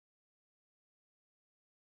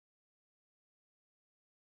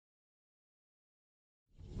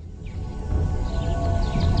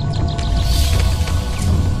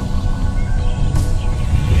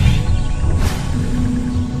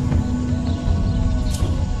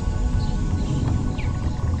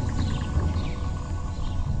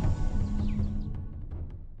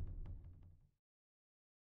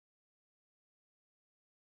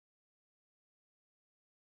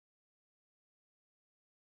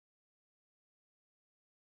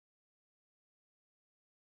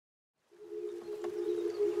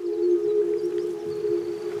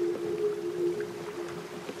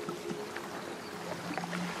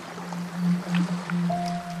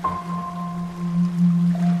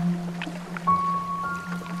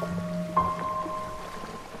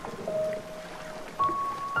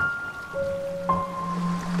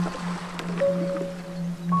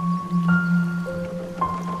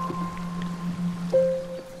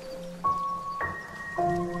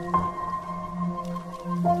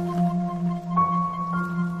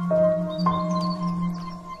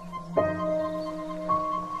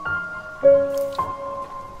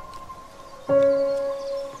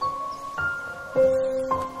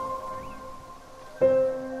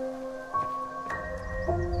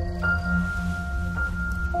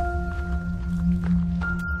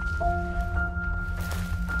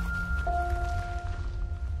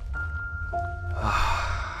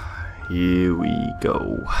Here we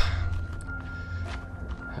go.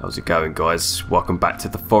 How's it going, guys? Welcome back to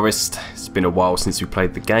the forest. It's been a while since we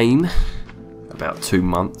played the game. About 2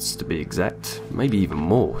 months to be exact. Maybe even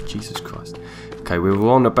more. Jesus Christ. Okay, we were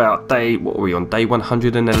on about day... What were we on? Day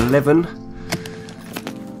 111.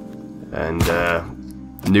 And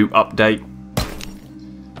new update.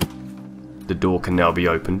 The door can now be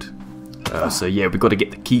opened. So yeah, we've got to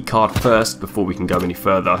get the key card first before we can go any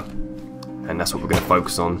further. And that's what we're going to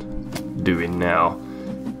focus on doing now.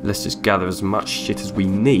 Let's just gather as much shit as we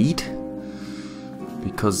need,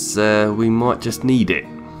 because we might just need it.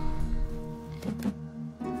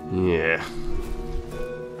 Yeah.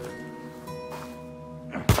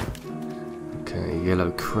 Okay,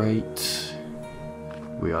 yellow crate.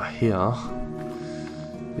 We are here.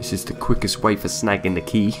 This is the quickest way for snagging the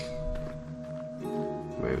key.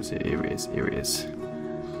 Where is it? Here it is. Here it is.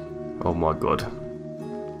 Oh my god.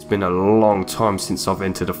 It's been a long time since I've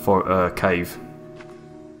entered a cave.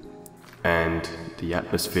 And the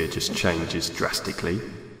atmosphere just changes drastically.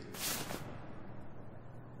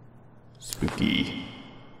 Spooky.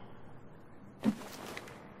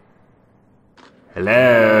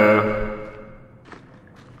 Hello.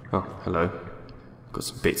 Oh, hello. Got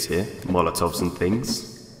some bits here. Molotovs and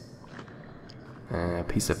things. A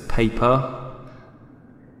piece of paper.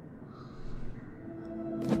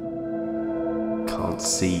 Can't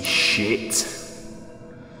see shit.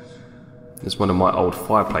 There's one of my old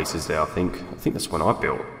fireplaces there, I think. I think that's one I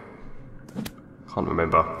built. Can't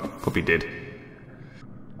remember. Probably did.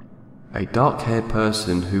 A dark-haired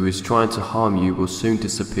person who is trying to harm you will soon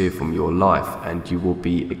disappear from your life, and you will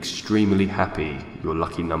be extremely happy. Your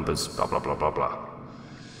lucky numbers, blah blah blah blah blah.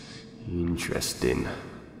 Interesting.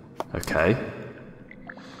 Okay.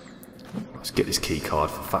 Let's get this key card,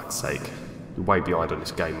 for fuck's sake. You're way behind on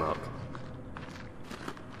this game, Mark.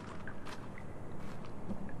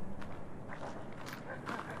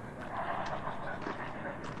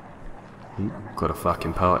 Got a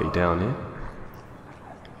fucking party down here.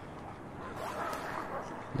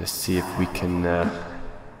 Let's see if we can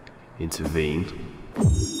intervene.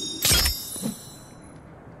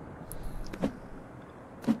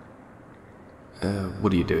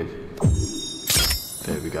 What are you doing?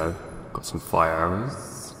 There we go. Got some fire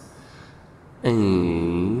arrows.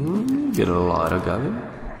 And get a lighter going.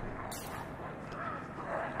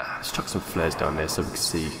 Let's chuck some flares down there so we can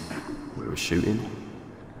see where we're shooting.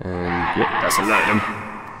 And yep, that's a load of them.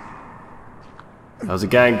 How's it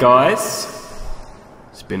going, guys?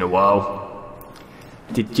 It's been a while.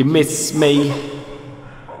 Did you miss me?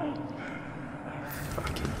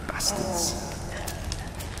 Fucking bastards.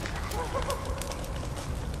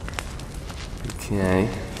 Okay.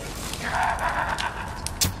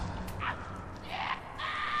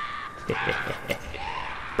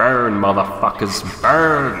 Burn, motherfuckers,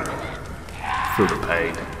 burn! Feel the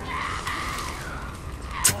pain.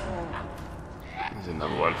 There's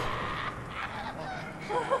another one.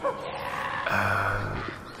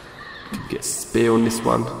 Get a spear on this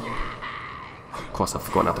one. Of course, I've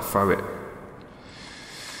forgotten how to throw it.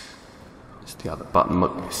 It's the other button.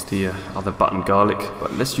 It's the other button, garlic.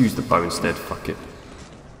 But let's use the bow instead. Fuck it.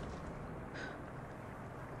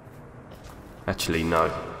 Actually,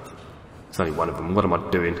 no. It's only one of them. What am I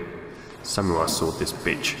doing? Samurai sword this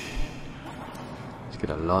bitch. Let's get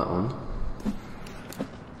a light on.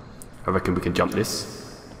 I reckon we can jump this.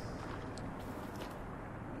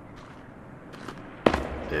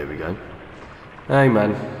 There we go. Hey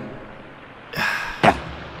man.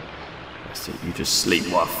 That's it, you just sleep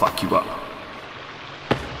while I fuck you up.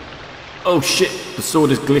 Oh shit, the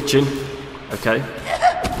sword is glitching. Okay.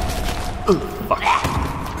 Oh fuck.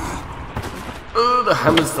 Oh, the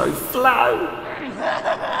hammer's so slow.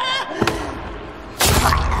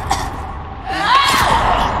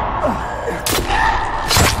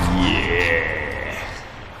 Yeah.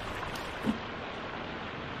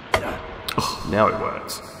 Oh, now it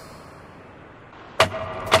works.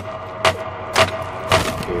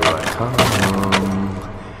 Here I come.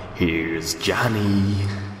 Here's Johnny.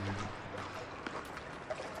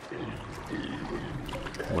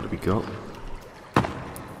 What have we got?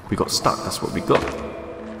 We got stuck, that's what we got.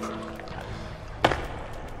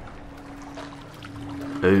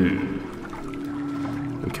 Ooh.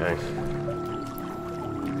 Okay.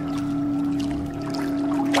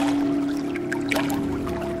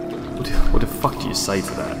 What the fuck do you say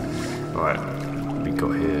to that? Alright, what we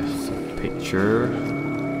got here? Some picture.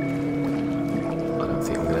 I don't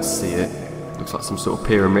think I'm gonna see it. Looks like some sort of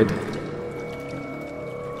pyramid.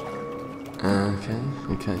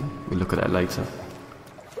 Okay. We'll look at that later.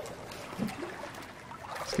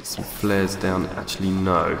 Let's get some flares down. Actually,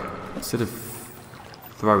 no. Instead of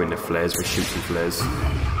throw in the flares, we shoot some flares.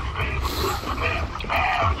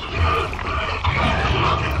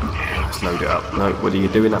 Let's load it up. No, what are you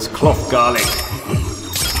doing? That's cloth, Garlic. Shoot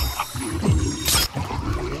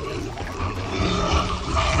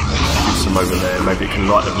some over there. Maybe it can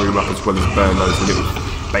light the room up as well as burn those little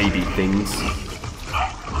baby things.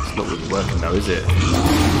 It's not really working though, is it?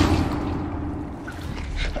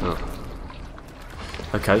 Oh.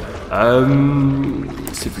 Okay.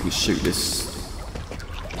 Let's see if we can shoot this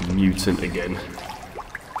mutant again.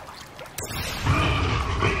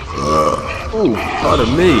 Oh,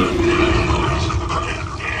 pardon me.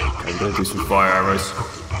 Okay, I'm gonna do some fire arrows.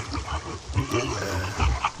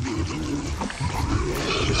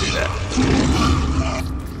 Do that.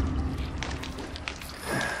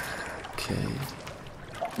 Okay.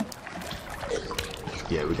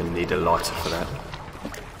 Yeah, we're gonna need a lighter for that.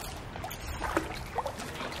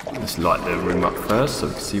 Let's light the room up first so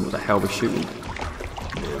we can see what the hell we're shooting.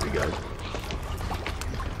 There we go.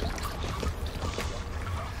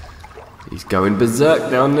 He's going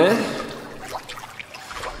berserk down there.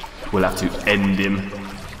 We'll have to end him.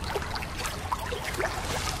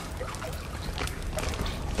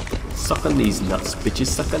 Suck on these nuts, bitches,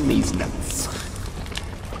 suck on these nuts.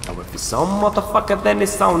 Now if it's some motherfucker, then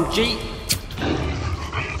it's on G.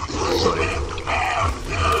 Sorry.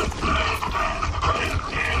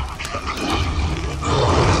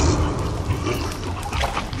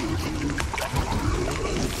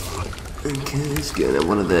 Okay, let's get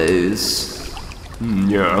one of those.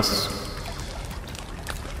 Yes.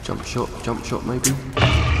 Jump shot maybe. There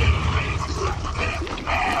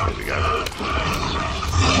we go.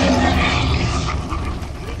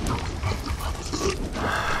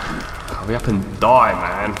 Hurry up and die,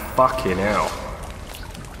 man. Fucking hell.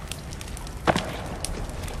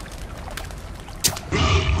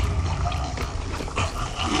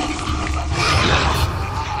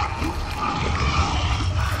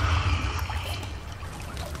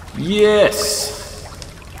 Yes!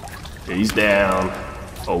 He's down.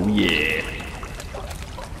 Oh yeah.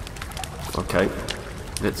 Okay.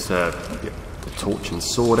 Let's get the torch and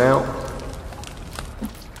sword out.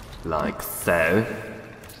 Like so.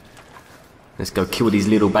 Let's go kill these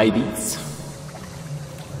little babies.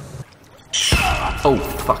 Oh,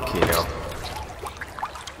 fucking hell.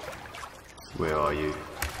 Where are you?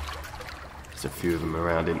 There's a few of them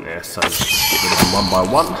around in there, so let's get rid of them one by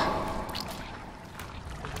one.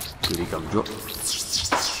 Goody gumdrop.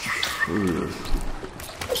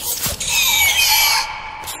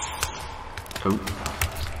 Oh.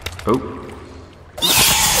 Oh.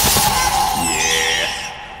 Yeah.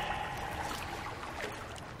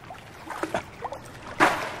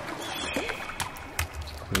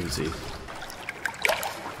 Where is he?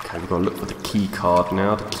 Okay, we've got to look for the key card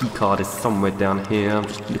now. The key card is somewhere down here. I'm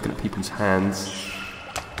just looking at people's hands.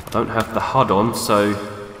 I don't have the HUD on, so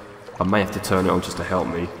I may have to turn it on just to help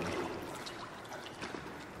me.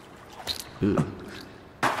 Ugh.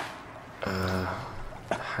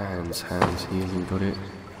 Hands, he hasn't got it.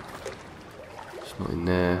 It's not in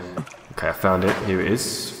there. Okay, I found it, here it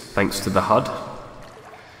is, thanks to the HUD.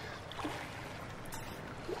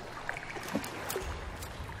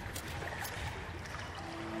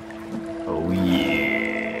 Oh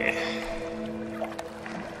yeah.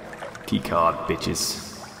 Key card,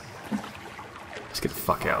 bitches. Let's get the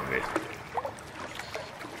fuck out of here.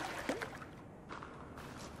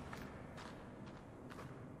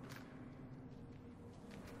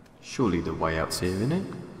 Surely the way out's here, isn't it?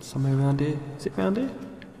 Somewhere around here? Is it around here?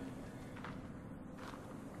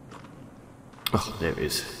 Oh, there it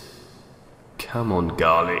is. Come on,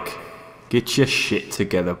 Garlic. Get your shit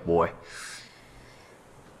together, boy.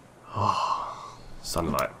 Oh,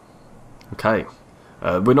 sunlight. Okay.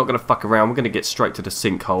 We're not going to fuck around. We're going to get straight to the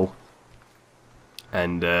sinkhole.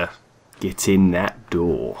 And get in that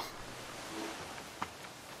door.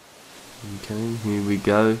 Okay, here we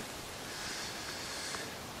go.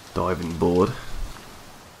 Diving board.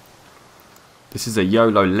 This is a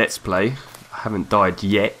Yolo Let's Play. I haven't died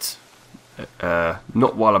yet.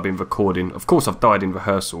 Not while I've been recording. Of course I've died in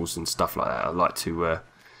rehearsals and stuff like that. I like to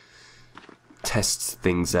test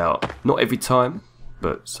things out. Not every time,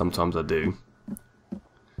 but sometimes I do.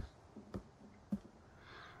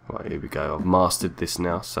 Right, here we go. I've mastered this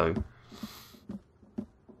now, so...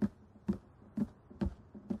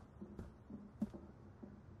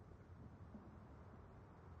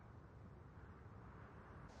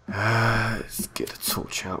 let's get the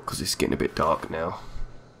torch out because it's getting a bit dark now.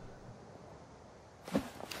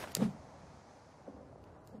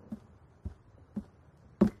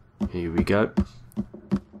 Here we go.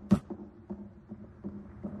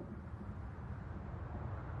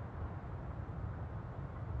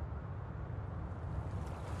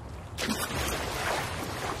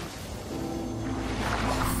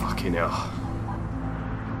 Fucking hell.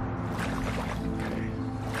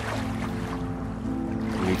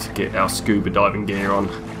 We need to get our scuba diving gear on.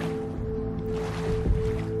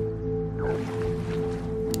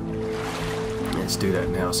 Let's do that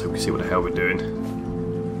now so we can see what the hell we're doing.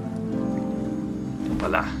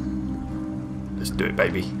 Voila. Let's do it,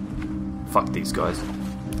 baby. Fuck these guys.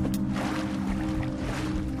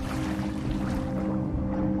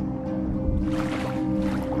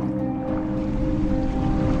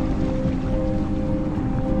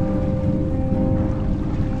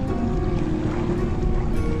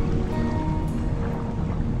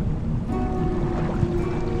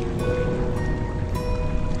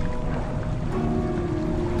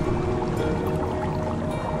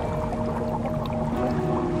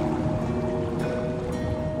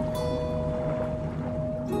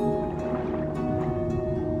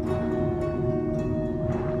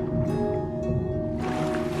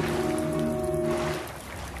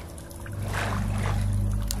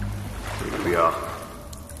 We are.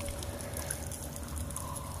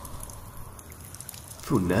 I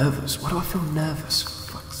feel nervous. Why do I feel nervous?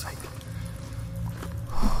 For fuck's sake.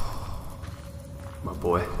 My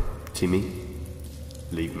boy, Timmy,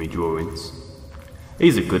 leave me drawings.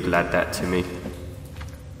 He's a good lad, that Timmy.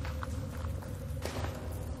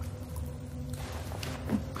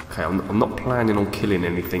 Okay, I'm not planning on killing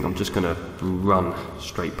anything. I'm just gonna run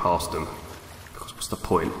straight past them. Because what's the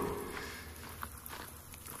point?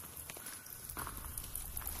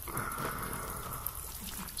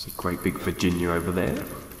 There's a great big Virginia over there.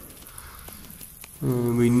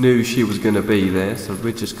 We knew she was going to be there, so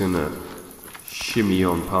we're just going to shimmy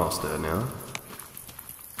on past her now.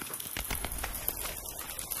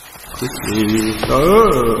 Quickly.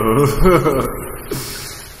 Oh!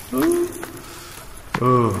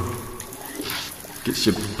 Oh. Gets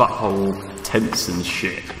your butthole tense and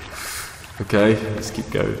shit. Okay, let's keep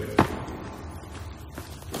going.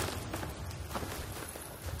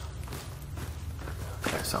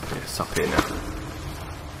 It's up here now.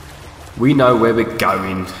 We know where we're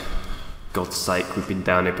going. God's sake, we've been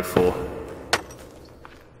down here before.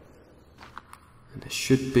 And there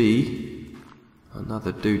should be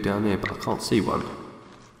another dude down here, but I can't see one.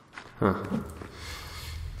 Huh.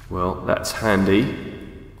 Well, that's handy.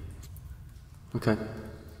 Okay.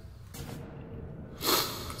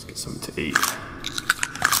 Let's get something to eat.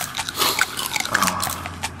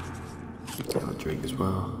 Get a drink as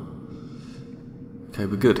well. Okay,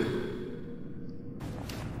 we're good.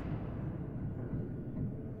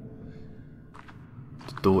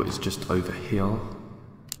 The door is just over here.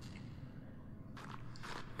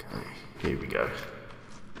 Okay, here we go.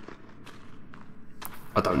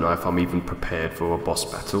 I don't know if I'm even prepared for a boss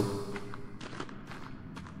battle.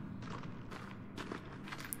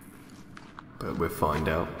 But we'll find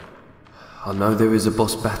out. I know there is a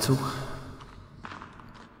boss battle.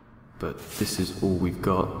 But this is all we've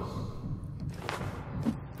got.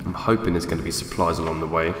 I'm hoping there's going to be supplies along the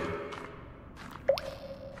way.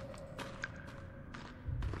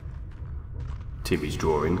 Timmy's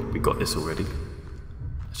drawing. We got this already.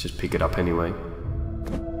 Let's just pick it up anyway.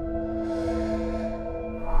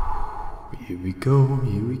 Here we go,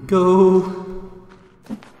 here we go.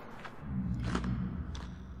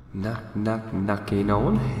 Knock, knock, knocking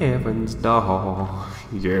on heaven's door.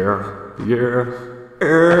 Yeah, yeah.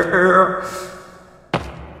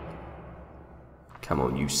 Come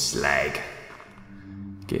on, you slag.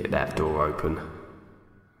 Get that door open.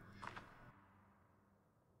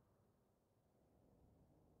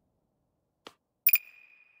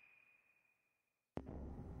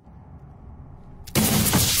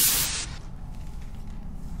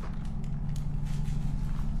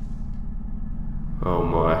 Oh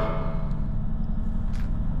my.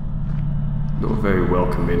 Not very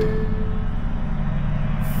welcoming.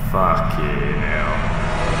 Fucking hell.